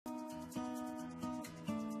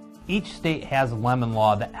Each state has a lemon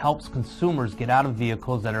law that helps consumers get out of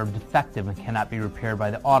vehicles that are defective and cannot be repaired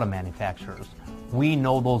by the auto manufacturers. We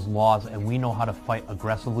know those laws and we know how to fight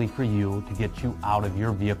aggressively for you to get you out of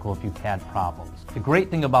your vehicle if you've had problems. The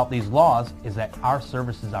great thing about these laws is that our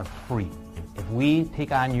services are free. If we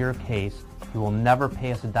take on your case, you will never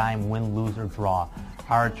pay us a dime, win, lose, or draw.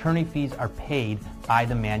 Our attorney fees are paid by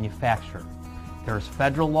the manufacturer. There's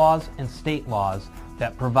federal laws and state laws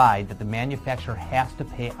that provide that the manufacturer has to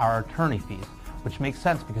pay our attorney fees, which makes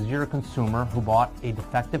sense because you're a consumer who bought a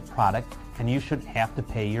defective product and you shouldn't have to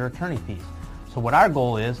pay your attorney fees. So what our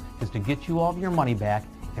goal is to get you all of your money back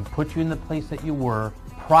and put you in the place that you were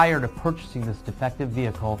prior to purchasing this defective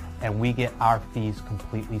vehicle, and we get our fees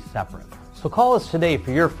completely separate. So call us today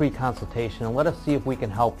for your free consultation and let us see if we can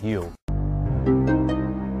help you.